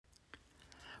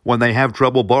When they have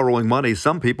trouble borrowing money,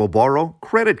 some people borrow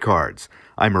credit cards.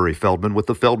 I'm Murray Feldman with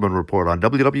the Feldman Report on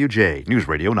WWJ News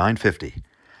Radio 950.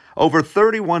 Over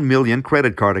 31 million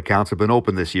credit card accounts have been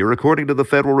opened this year, according to the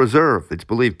Federal Reserve. It's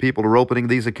believed people are opening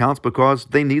these accounts because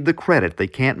they need the credit. They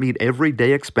can't meet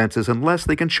everyday expenses unless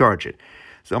they can charge it.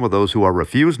 Some of those who are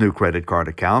refused new credit card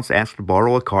accounts ask to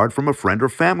borrow a card from a friend or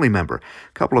family member.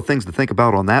 A couple of things to think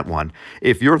about on that one.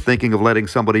 If you're thinking of letting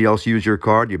somebody else use your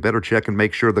card, you better check and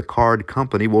make sure the card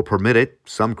company will permit it.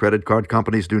 Some credit card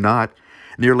companies do not.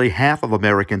 Nearly half of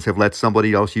Americans have let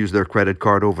somebody else use their credit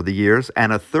card over the years,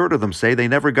 and a third of them say they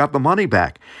never got the money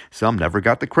back. Some never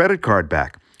got the credit card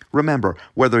back. Remember,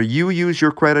 whether you use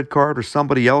your credit card or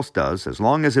somebody else does, as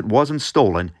long as it wasn't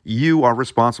stolen, you are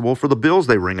responsible for the bills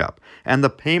they ring up, and the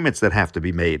payments that have to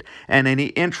be made, and any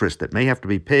interest that may have to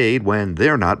be paid when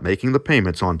they're not making the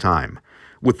payments on time.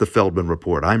 With the Feldman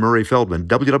Report, I'm Murray Feldman,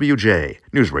 WWJ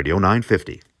News Radio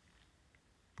 950.